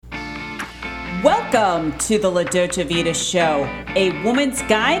Welcome to the La Dolce Vita Show, a woman's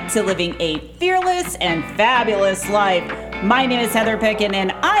guide to living a fearless and fabulous life. My name is Heather Pickin,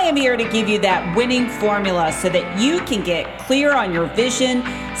 and I am here to give you that winning formula so that you can get clear on your vision,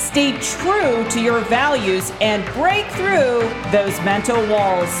 stay true to your values, and break through those mental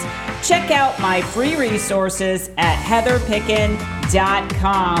walls. Check out my free resources at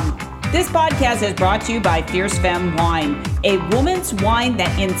heatherpickin.com. This podcast is brought to you by Fierce Femme Wine, a woman's wine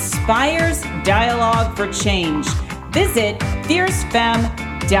that inspires dialogue for change. Visit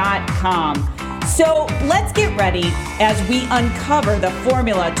fiercefemme.com. So let's get ready as we uncover the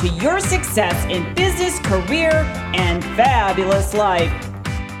formula to your success in business, career, and fabulous life.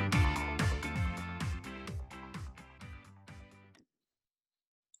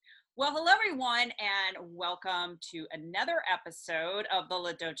 Well, hello, everyone, and welcome to another episode of the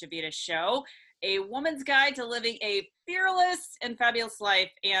La Dolce Vita Show, a woman's guide to living a fearless and fabulous life.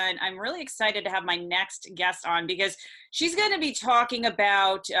 And I'm really excited to have my next guest on because she's going to be talking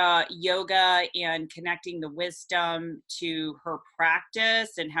about yoga and connecting the wisdom to her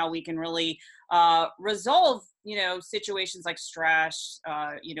practice and how we can really resolve situations like stress,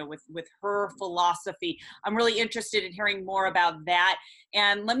 with her philosophy. I'm really interested in hearing more about that.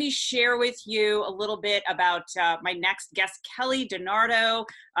 And let me share with you a little bit about my next guest, Kelly DiNardo.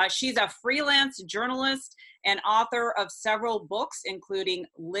 She's a freelance journalist and author of several books, including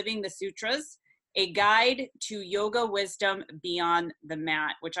Living the Sutras, a guide to yoga wisdom beyond the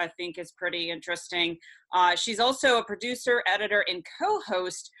mat, which I think is pretty interesting. She's also a producer, editor, and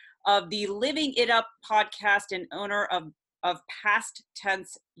co-host of the Living It Up podcast and owner of Past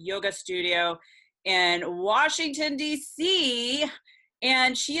Tense Yoga Studio in Washington, D.C.,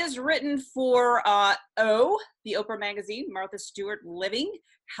 and she has written for the Oprah magazine, Martha Stewart Living,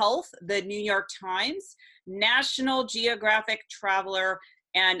 Health, the New York Times, National Geographic Traveler,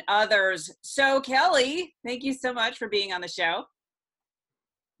 and others. So Kelly, thank you so much for being on the show.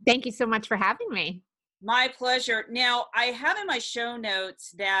 Thank you so much for having me. My pleasure. Now, I have in my show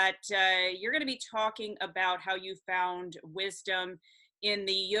notes that you're going to be talking about how you found wisdom in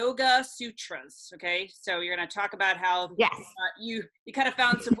the Yoga Sutras. Okay, so you're going to talk about how you kind of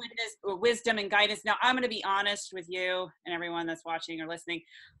found some wisdom and guidance. Now, I'm going to be honest with you and everyone that's watching or listening.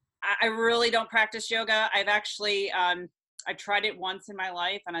 I really don't practice yoga. I've actually I tried it once in my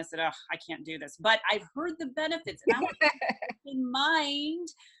life, and I said, "Oh, I can't do this." But I've heard the benefits, and I want to keep in mind.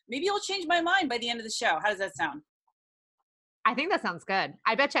 Maybe you'll change my mind by the end of the show. How does that sound? I think that sounds good.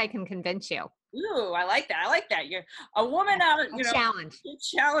 I bet you I can convince you. Ooh, I like that. I like that. You're a woman challenge.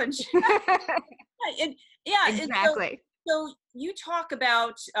 Challenge. And yeah, exactly. And so you talk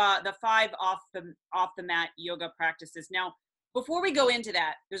about the 5 off the mat yoga practices. Now, before we go into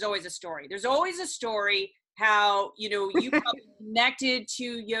that, there's always a story. There's always a story how you probably connected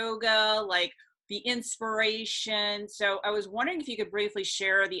to yoga, like the inspiration. So I was wondering if you could briefly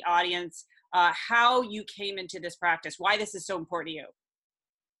share the audience how you came into this practice, why this is so important to you.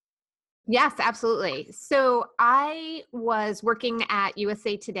 Yes, absolutely. So I was working at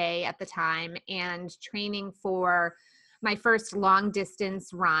USA Today at the time and training for my first long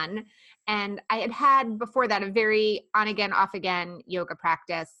distance run. And I had before that a very on again, off again yoga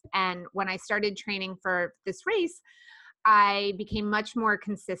practice. And when I started training for this race, I became much more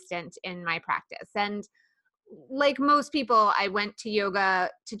consistent in my practice. And like most people, I went to yoga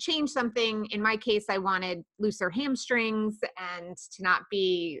to change something. In my case, I wanted looser hamstrings and to not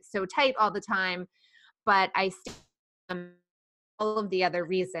be so tight all the time. But I stayed on all of the other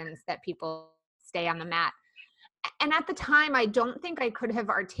reasons that people stay on the mat. And at the time, I don't think I could have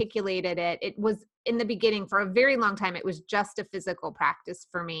articulated it. It was in the beginning, for a very long time, it was just a physical practice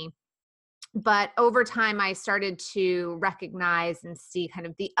for me. But over time, I started to recognize and see kind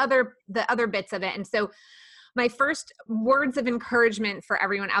of the other bits of it. And so my first words of encouragement for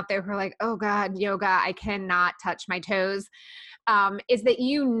everyone out there who are like, oh God, yoga, I cannot touch my toes, is that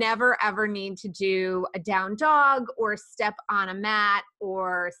you never ever need to do a down dog or step on a mat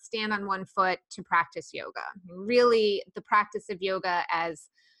or stand on one foot to practice yoga. Really, the practice of yoga as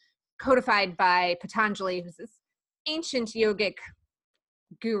codified by Patanjali, who's this ancient yogic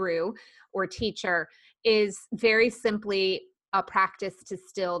guru or teacher, is very simply a practice to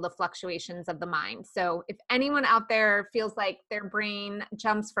still the fluctuations of the mind. So if anyone out there feels like their brain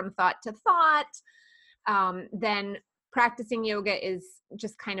jumps from thought to thought, then practicing yoga is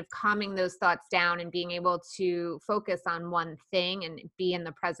just kind of calming those thoughts down and being able to focus on one thing and be in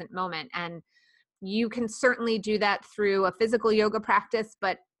the present moment. And you can certainly do that through a physical yoga practice,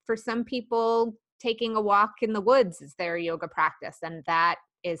 but for some people, taking a walk in the woods is their yoga practice, and that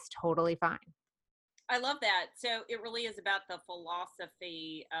is totally fine. I love that. So it really is about the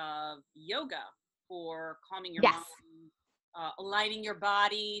philosophy of yoga for calming your Yes. mind, aligning your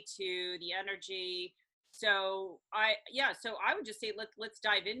body to the energy. So I would just say let's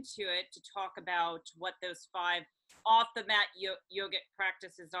dive into it to talk about what those 5 off the mat yogic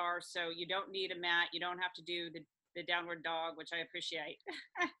practices are. So you don't need a mat, you don't have to do the downward dog, which I appreciate.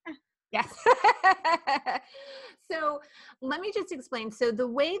 Yes. So let me just explain. So the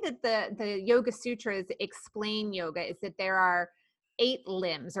way that the Yoga Sutras explain yoga is that there are 8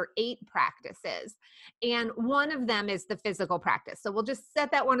 limbs or 8 practices. And one of them is the physical practice. So we'll just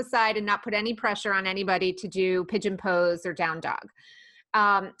set that one aside and not put any pressure on anybody to do pigeon pose or down dog.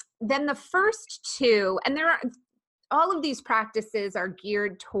 Then the first 2, and all of these practices are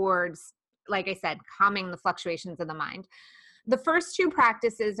geared towards, like I said, calming the fluctuations of the mind. The first 2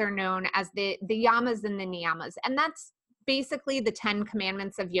 practices are known as the yamas and the niyamas. And that's basically the 10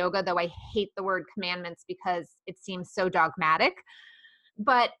 commandments of yoga, though I hate the word commandments because it seems so dogmatic.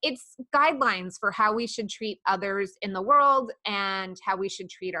 But it's guidelines for how we should treat others in the world and how we should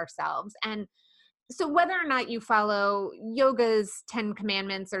treat ourselves. And so whether or not you follow yoga's 10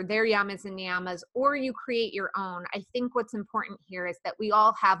 commandments or their yamas and niyamas, or you create your own, I think what's important here is that we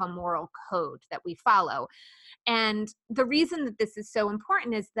all have a moral code that we follow. And the reason that this is so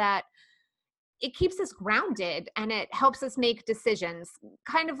important is that it keeps us grounded and it helps us make decisions,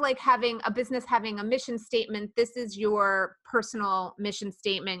 kind of like having a business having a mission statement. This is your personal mission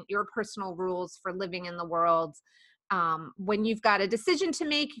statement, your personal rules for living in the world. When you've got a decision to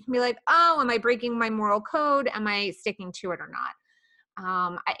make, you can be like, oh, am I breaking my moral code? Am I sticking to it or not?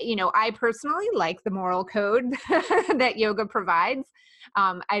 I personally like the moral code that yoga provides.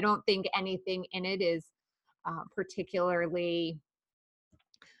 I don't think anything in it is particularly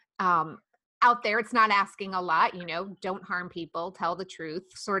out there. It's not asking a lot, don't harm people, tell the truth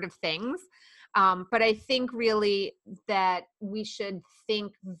sort of things. But I think really that we should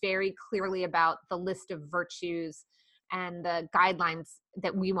think very clearly about the list of virtues and the guidelines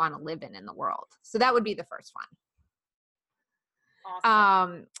that we want to live in the world. So that would be the first one.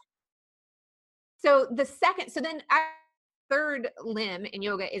 Awesome. So then our third limb in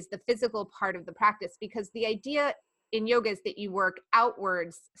yoga is the physical part of the practice, because the idea in yoga is that you work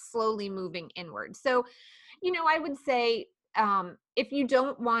outwards, slowly moving inward. So, I would say if you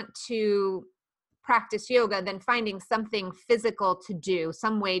don't want to practice yoga, then finding something physical to do,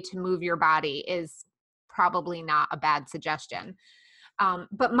 some way to move your body is probably not a bad suggestion.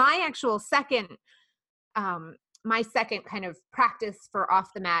 But my actual second kind of practice for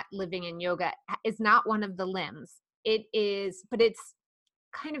off the mat living in yoga is not one of the limbs. But it's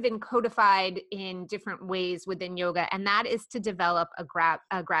kind of encodified in different ways within yoga, and that is to develop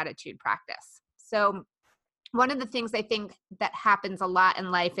a gratitude practice. So one of the things I think that happens a lot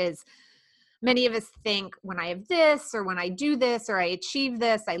in life is many of us think, when I have this, or when I do this, or I achieve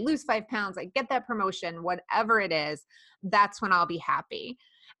this, I lose 5 pounds, I get that promotion, whatever it is, that's when I'll be happy.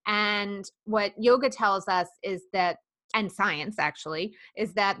 And what yoga tells us is that, and science actually,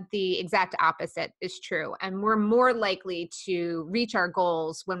 is that the exact opposite is true. And we're more likely to reach our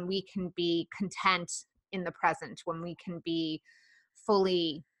goals when we can be content in the present, when we can be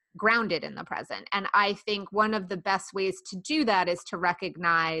fully grounded in the present. And I think one of the best ways to do that is to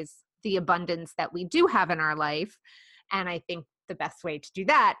recognize the abundance that we do have in our life. And I think the best way to do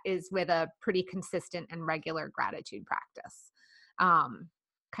that is with a pretty consistent and regular gratitude practice.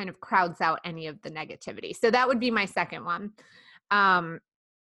 Kind of crowds out any of the negativity. So that would be my second one. And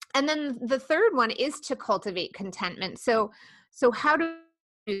then the third one is to cultivate contentment. So how do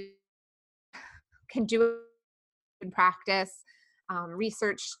you can do in practice?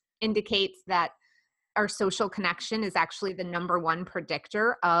 Research indicates that our social connection is actually the number one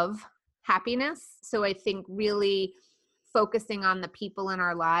predictor of happiness. So I think really focusing on the people in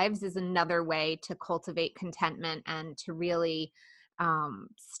our lives is another way to cultivate contentment and to really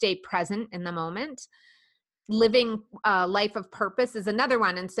stay present in the moment. Living a life of purpose is another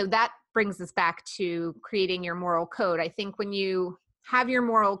one. And so that brings us back to creating your moral code. I think when you have your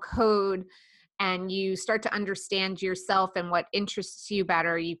moral code and you start to understand yourself and what interests you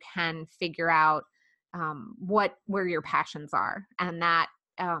better, you can figure out where your passions are. And that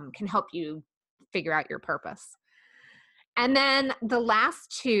can help you figure out your purpose. And then the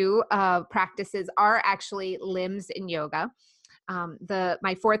last 2 practices are actually limbs in yoga.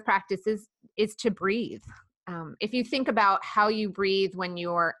 My fourth practice is to breathe. If you think about how you breathe when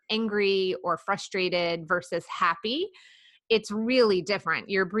you're angry or frustrated versus happy, it's really different.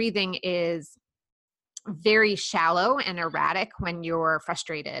 Your breathing is very shallow and erratic when you're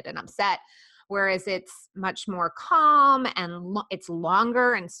frustrated and upset, whereas it's much more calm and it's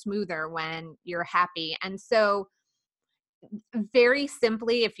longer and smoother when you're happy. And so very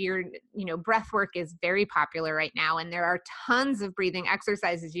simply, if you're, breath work is very popular right now, and there are tons of breathing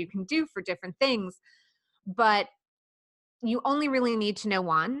exercises you can do for different things, but you only really need to know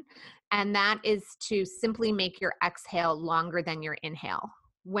one, and that is to simply make your exhale longer than your inhale.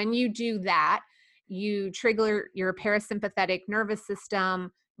 When you do that, you trigger your parasympathetic nervous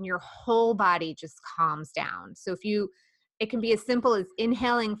system, and your whole body just calms down. So it can be as simple as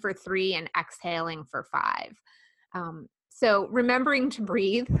inhaling for 3 and exhaling for 5. So remembering to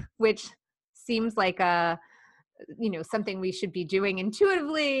breathe, which seems like something we should be doing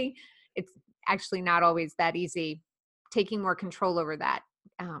intuitively, it's actually not always that easy. Taking more control over that,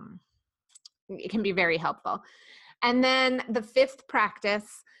 it can be very helpful. And then the 5th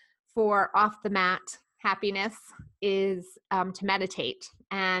practice for off the mat happiness is to meditate.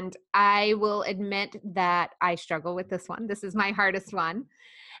 And I will admit that I struggle with this one. This is my hardest one.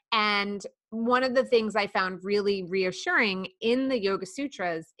 And one of the things I found really reassuring in the Yoga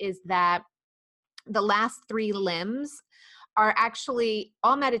Sutras is that the last 3 limbs are actually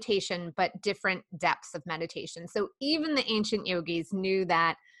all meditation, but different depths of meditation. So even the ancient yogis knew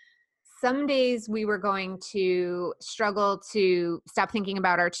that some days we were going to struggle to stop thinking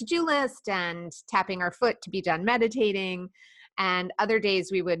about our to-do list and tapping our foot to be done meditating. And other days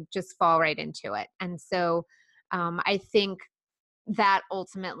we would just fall right into it. And so I think that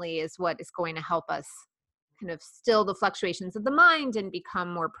ultimately is what is going to help us kind of still the fluctuations of the mind and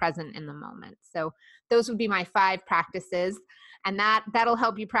become more present in the moment. So those would be my 5 practices. And that'll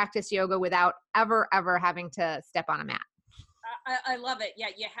help you practice yoga without ever having to step on a mat. I love it. Yeah,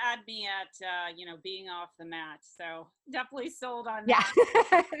 you had me at being off the mat, so definitely sold on Yeah.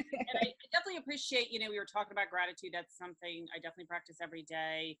 that. And I definitely appreciate, we were talking about gratitude. That's something I definitely practice every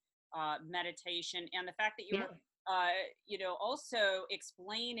day. Meditation, and the fact that Yeah. also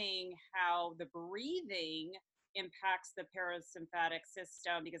explaining how the breathing impacts the parasympathetic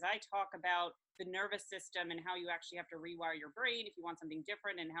system, because I talk about the nervous system and how you actually have to rewire your brain if you want something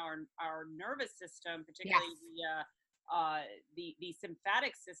different, and how our nervous system, particularly Yes. the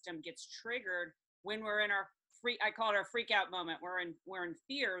sympathetic system, gets triggered when we're in our I call it our freak out moment. We're in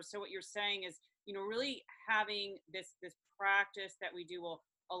fear. So what you're saying is, really having this practice that we do will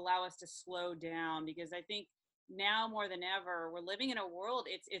allow us to slow down, because I think now more than ever we're living in a world,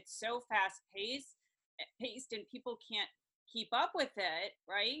 it's so paced and people can't keep up with it,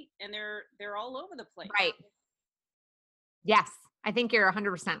 right? And they're all over the place. Right. Yes. I think you're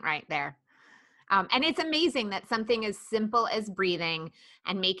 100% right there. And it's amazing that something as simple as breathing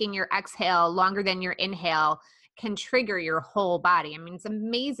and making your exhale longer than your inhale can trigger your whole body. I mean, it's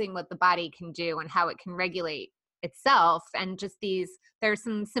amazing what the body can do and how it can regulate itself. And just there's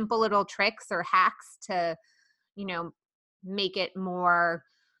some simple little tricks or hacks to, make it more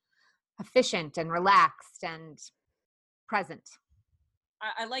efficient and relaxed and present.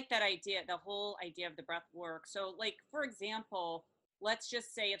 I like that idea, the whole idea of the breath work. So, like, for example, let's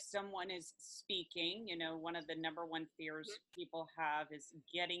just say if someone is speaking, one of the number one fears people have is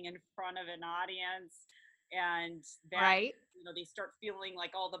getting in front of an audience, and that, Right. they start feeling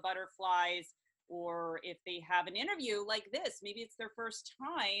like all the butterflies. Or if they have an interview like this, maybe it's their first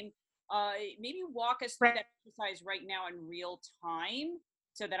time. Maybe walk us through Right. that exercise right now in real time,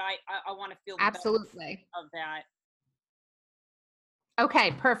 so that I want to feel the benefit Absolutely. of that.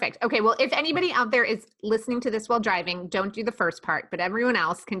 Okay, perfect. Okay, well, if anybody out there is listening to this while driving, don't do the first part, but everyone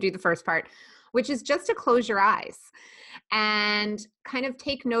else can do the first part, which is just to close your eyes and kind of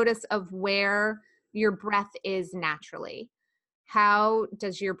take notice of where your breath is naturally. How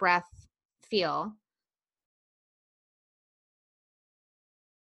does your breath feel?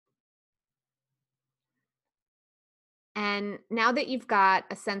 And now that you've got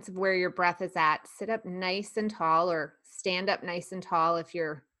a sense of where your breath is at, sit up nice and tall or stand up nice and tall if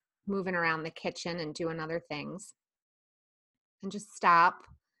you're moving around the kitchen and doing other things. And just stop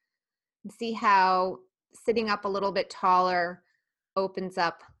and see how sitting up a little bit taller opens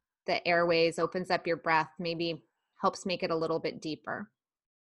up the airways, opens up your breath, maybe helps make it a little bit deeper.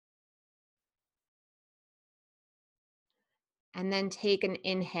 And then take an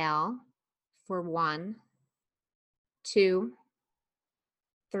inhale for 1, 2,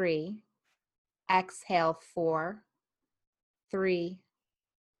 3. Exhale 4, 3,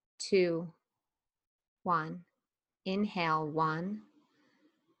 2, 1. Inhale 1,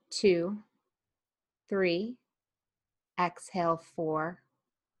 2, 3. Exhale 4,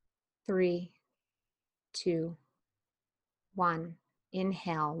 3, 2, 1.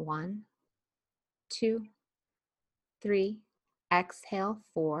 Inhale 1, 2, 3. Exhale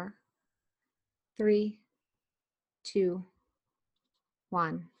 4, 3, 2,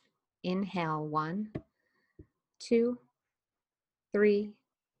 1. Inhale 1, 2, 3,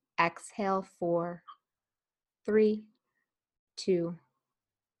 exhale, 4, 3, 2,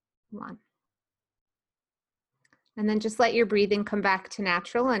 1. And then just let your breathing come back to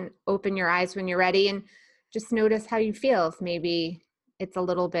natural and open your eyes when you're ready and just notice how you feel. If maybe it's a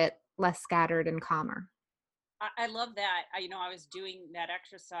little bit less scattered and calmer. I love that. I was doing that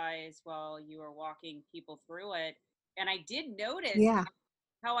exercise while you were walking people through it. And I did notice Yeah.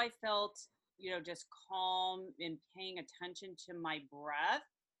 how I felt, just calm and paying attention to my breath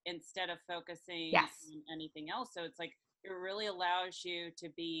instead of focusing Yes. on anything else. So it's like it really allows you to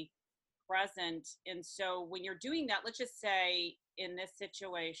be present. And so when you're doing that, let's just say in this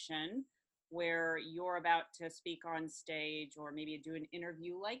situation where you're about to speak on stage or maybe do an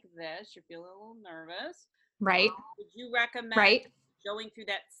interview like this, you feel a little nervous. Right. Would you recommend Right. going through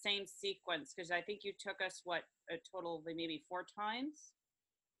that same sequence? Because I think you took us, what, a total of maybe 4 times?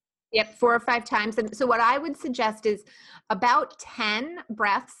 Yep, 4 or 5 times. And so what I would suggest is about 10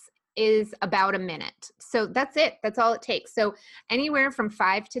 breaths is about a minute. So that's it. That's all it takes. So anywhere from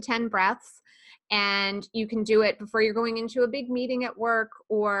 5 to 10 breaths, and you can do it before you're going into a big meeting at work,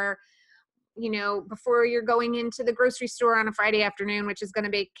 or before you're going into the grocery store on a Friday afternoon, which is going to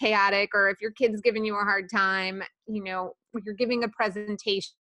be chaotic, or if your kid's giving you a hard time, you're giving a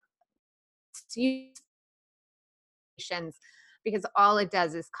presentation, because all it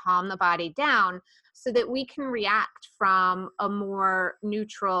does is calm the body down so that we can react from a more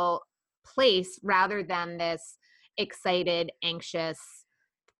neutral place rather than this excited, anxious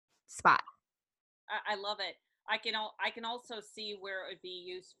spot. I love it. I can also see where it would be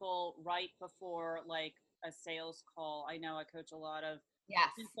useful right before like a sales call. I know I coach a lot of Yes,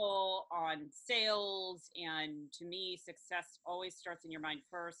 people on sales, and to me, success always starts in your mind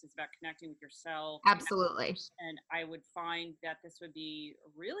first. It's about connecting with yourself, absolutely. and I would find that this would be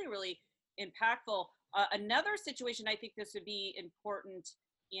really, really impactful. Another situation, I think this would be important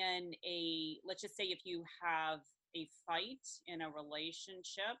in let's just say if you have a fight in a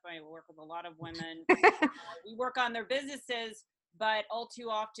relationship. I work with a lot of women. We work on their businesses, but all too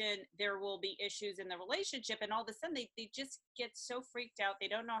often there will be issues in the relationship, and all of a sudden they just get so freaked out. They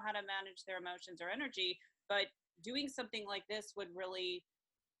don't know how to manage their emotions or energy. But doing something like this would really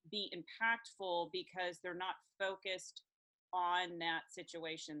be impactful because they're not focused on that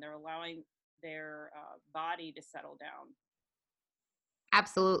situation. They're allowing their body to settle down.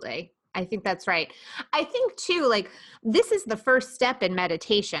 Absolutely. I think that's right. I think too, like this is the first step in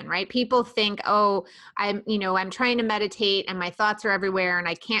meditation, right? People think, oh, I'm trying to meditate and my thoughts are everywhere and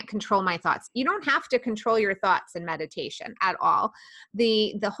I can't control my thoughts. You don't have to control your thoughts in meditation at all.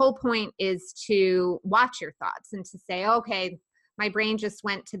 The whole point is to watch your thoughts and to say, okay, my brain just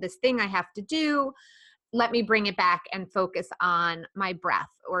went to this thing I have to do. Let me bring it back and focus on my breath,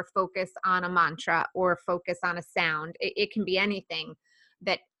 or focus on a mantra, or focus on a sound. It can be anything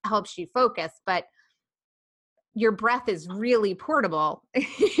that helps you focus, but your breath is really portable.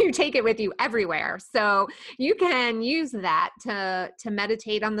 You take it with you everywhere. So you can use that to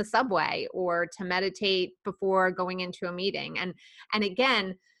meditate on the subway, or to meditate before going into a meeting. And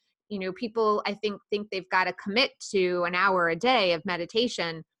again, people I think they've got to commit to an hour a day of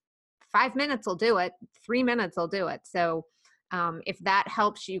meditation. 5 minutes will do it. 3 minutes will do it. So if that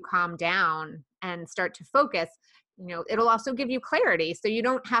helps you calm down and start to focus, it'll also give you clarity. So you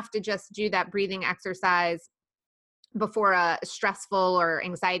don't have to just do that breathing exercise before a stressful or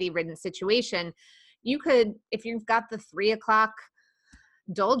anxiety ridden situation. You could, if you've got the 3 o'clock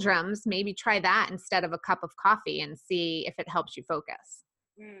doldrums, maybe try that instead of a cup of coffee and see if it helps you focus.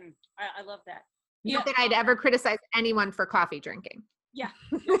 I love that. Not that I'd ever criticize anyone for coffee drinking. Yeah.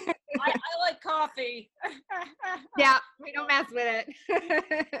 I like coffee. Yeah, we don't mess with it.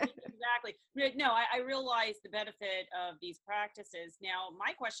 Exactly. No, I realize the benefit of these practices. Now,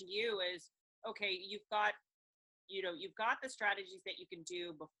 my question to you is, okay, you've got the strategies that you can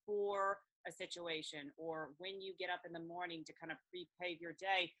do before a situation or when you get up in the morning to kind of pre-pave your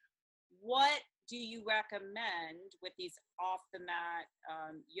day. What do you recommend with these off the mat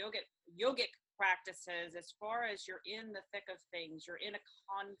yogic practices, as far as you're in the thick of things, you're in a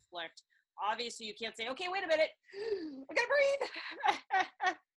conflict? Obviously you can't say, okay, wait a minute, I gotta breathe.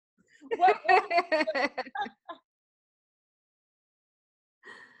 what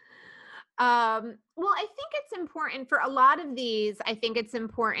Well, I think it's important for a lot of these. I think it's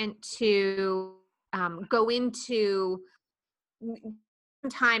important to go into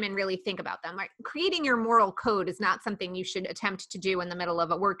time and really think about them. Like, creating your moral code is not something you should attempt to do in the middle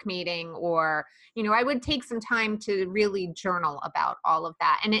of a work meeting, or I would take some time to really journal about all of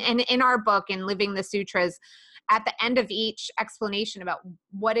that. And in our book, in Living the Sutras, at the end of each explanation about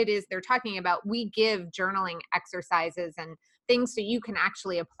what it is they're talking about, we give journaling exercises and things so you can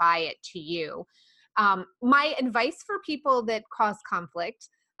actually apply it to you. My advice for people that cause conflict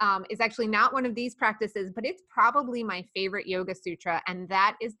is actually not one of these practices, but it's probably my favorite yoga sutra. And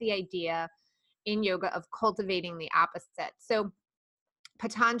that is the idea in yoga of cultivating the opposite. So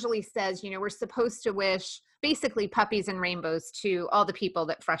Patanjali says, we're supposed to wish basically puppies and rainbows to all the people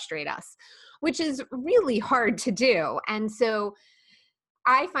that frustrate us, which is really hard to do. And so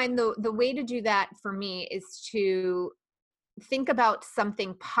I find the way to do that for me is to think about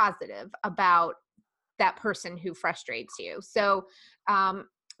something positive about that person who frustrates you. So,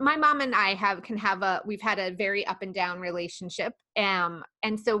 my mom and I we've had a very up and down relationship.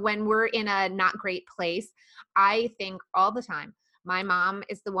 And so when we're in a not great place, I think all the time, my mom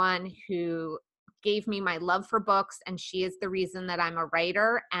is the one who gave me my love for books, and she is the reason that I'm a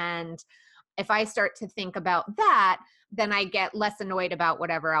writer. And if I start to think about that, then I get less annoyed about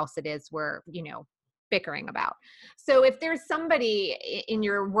whatever else it is we're, bickering about. So if there's somebody in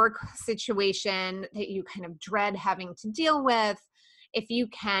your work situation that you kind of dread having to deal with, if you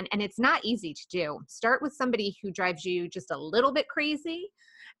can, and it's not easy to do, start with somebody who drives you just a little bit crazy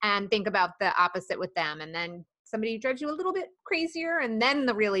and think about the opposite with them. And then somebody who drives you a little bit crazier, and then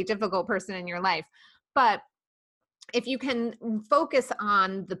the really difficult person in your life. But if you can focus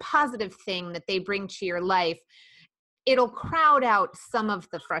on the positive thing that they bring to your life, it'll crowd out some of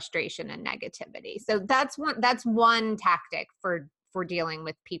the frustration and negativity. So that's one tactic for dealing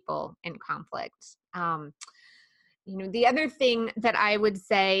with people in conflict. The other thing that I would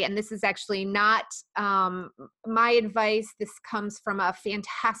say, and this is actually not my advice, this comes from a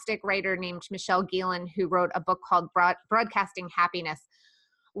fantastic writer named Michelle Gielan, who wrote a book called Broadcasting Happiness.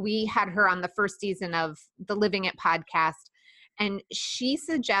 We had her on the first season of the Living It podcast, and she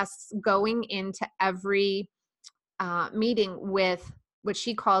suggests going into every meeting with what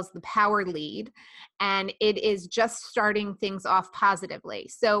she calls the power lead, and it is just starting things off positively.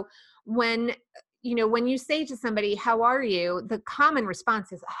 So when you say to somebody, "How are you?" the common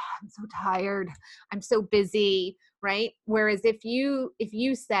response is, "I'm so tired. I'm so busy," right? Whereas if you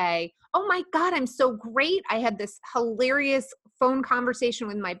say, "Oh my God, I'm so great. I had this hilarious phone conversation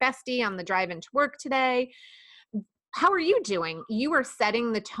with my bestie on the drive into work today. How are you doing?" You are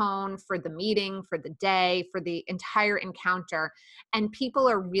setting the tone for the meeting, for the day, for the entire encounter, and people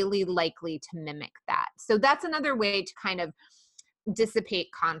are really likely to mimic that. So that's another way to kind of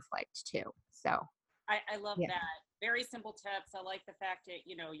dissipate conflict too. So I love yeah. that. Very simple tips. I like the fact that,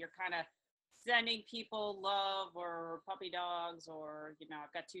 you're kind of sending people love or puppy dogs, or,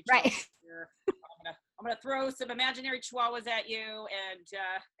 I've got two chihuahuas Right. here. I'm gonna throw some imaginary chihuahuas at you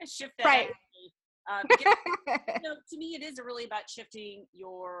and shift that Right. energy. Because to me, it is really about shifting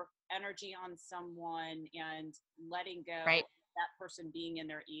your energy on someone and letting go Right. that person being in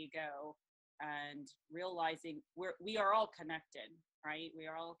their ego, and realizing we are all connected, right? We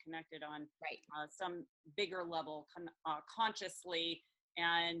are all connected on Right. some bigger level consciously.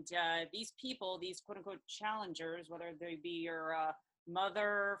 And these people, these quote unquote challengers, whether they be your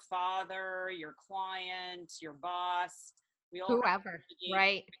mother, father, your client, your boss, we all have to Whoever. navigate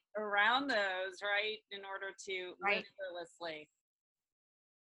Right. around those, right, in order to live Right. fearlessly.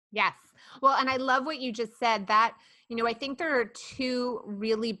 Yes. Well, and I love what you just said, that, I think there are two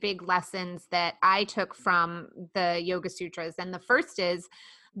really big lessons that I took from the Yoga Sutras. And the first is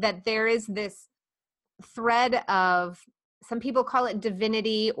that there is this thread of, some people call it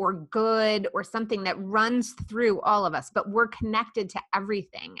divinity or good or something, that runs through all of us, but we're connected to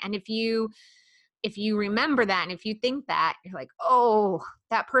everything. And if you remember that, and if you think that, you're like, oh,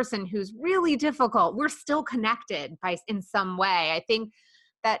 that person who's really difficult, we're still connected in some way. I think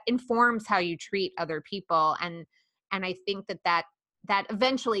that informs how you treat other people. And I think that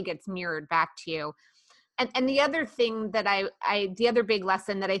eventually gets mirrored back to you. And the other thing that the other big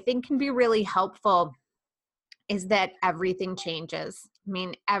lesson that I think can be really helpful is that everything changes. I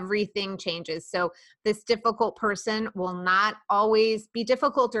mean, everything changes. So this difficult person will not always be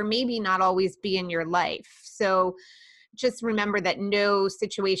difficult, or maybe not always be in your life. So just remember that no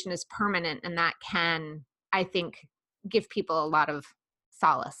situation is permanent, and that can, I think, give people a lot of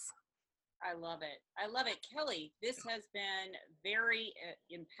solace. I love it. I love it. Kelly, this has been very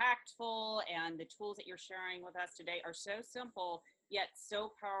impactful, and the tools that you're sharing with us today are so simple, yet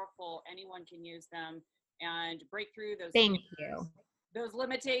so powerful. Anyone can use them and break through those Thank fears, you. those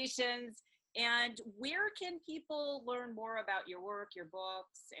limitations. And where can people learn more about your work, your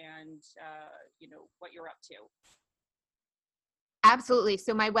books, and what you're up to? Absolutely.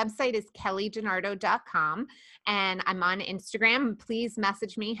 So my website is kellydinardo.com, and I'm on Instagram. Please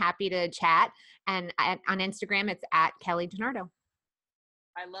message me. Happy to chat. And on Instagram, it's at Kelly DiNardo.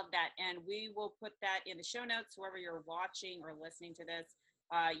 I love that. And we will put that in the show notes, whoever you're watching or listening to this.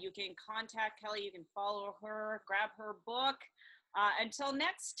 You can contact Kelly. You can follow her, grab her book. Until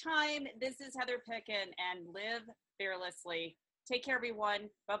next time, this is Heather Pickin, and live fearlessly. Take care, everyone.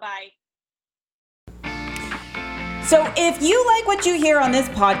 Bye-bye. So if you like what you hear on this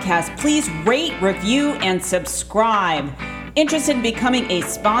podcast, please rate, review, and subscribe. Interested in becoming a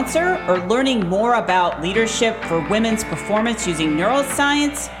sponsor or learning more about leadership for women's performance using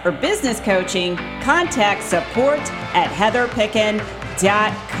neuroscience or business coaching, contact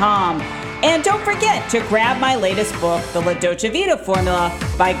support@heatherpickin.com. And don't forget to grab my latest book, The La Dolce Vita Formula,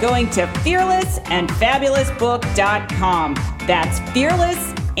 by going to fearlessandfabulousbook.com. That's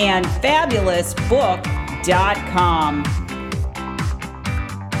fearlessandfabulousbook.com.